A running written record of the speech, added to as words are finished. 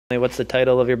What's the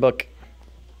title of your book?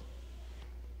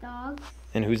 Dogs.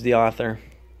 And who's the author?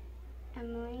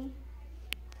 Emily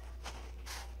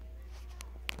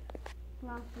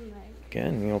Rothenberg.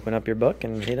 Good. You open up your book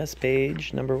and read us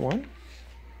page number 1.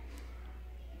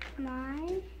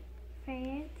 My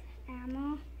favorite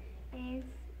animal is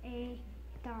a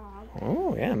dog.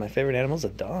 Oh, yeah. My favorite animal is a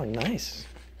dog. Nice.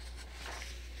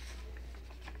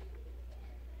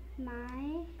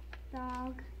 My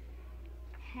dog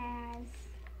has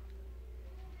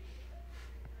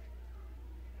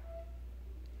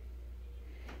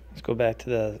Let's go back to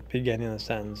the beginning of the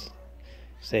sentence.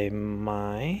 Say,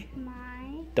 my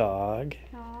dog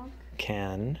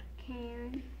can.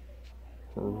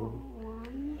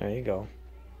 run. There you go.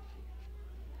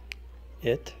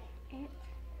 It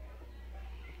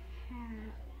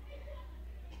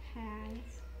has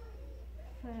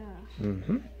fur.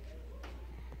 mm-hmm.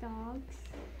 Dogs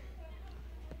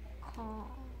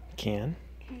can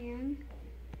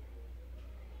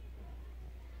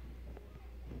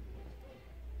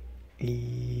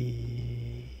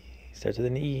E. Starts with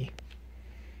an E.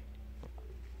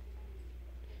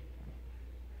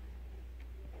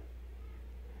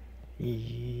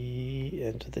 E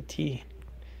ends with a T.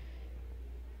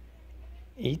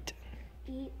 Eat.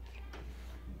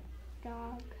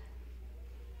 Dog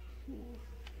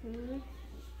food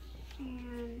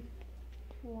and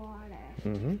water.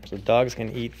 So dogs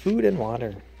can eat food and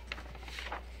water.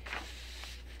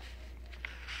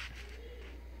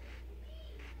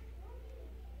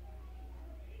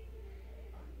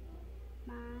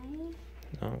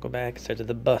 No, go back. Start with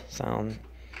the B sound.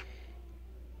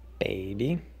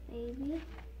 Baby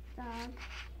Dog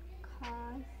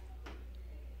calls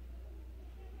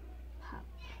pup.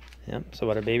 Yep. So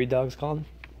what are baby dogs called?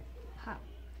 Pup.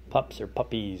 Pups or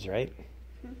puppies, right?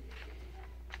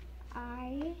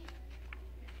 I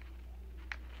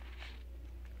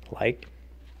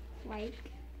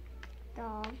like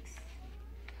dogs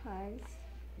because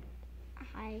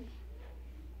I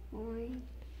want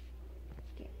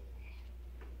to get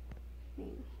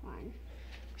me one.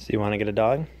 So you want to get a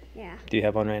dog? Yeah. Do you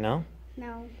have one right now?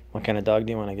 No. What kind of dog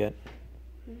do you want to get?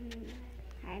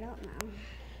 I don't know.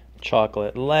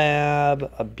 Chocolate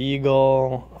lab, a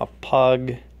beagle, a pug.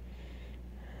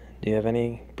 Do you have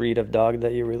any breed of dog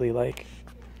that you really like?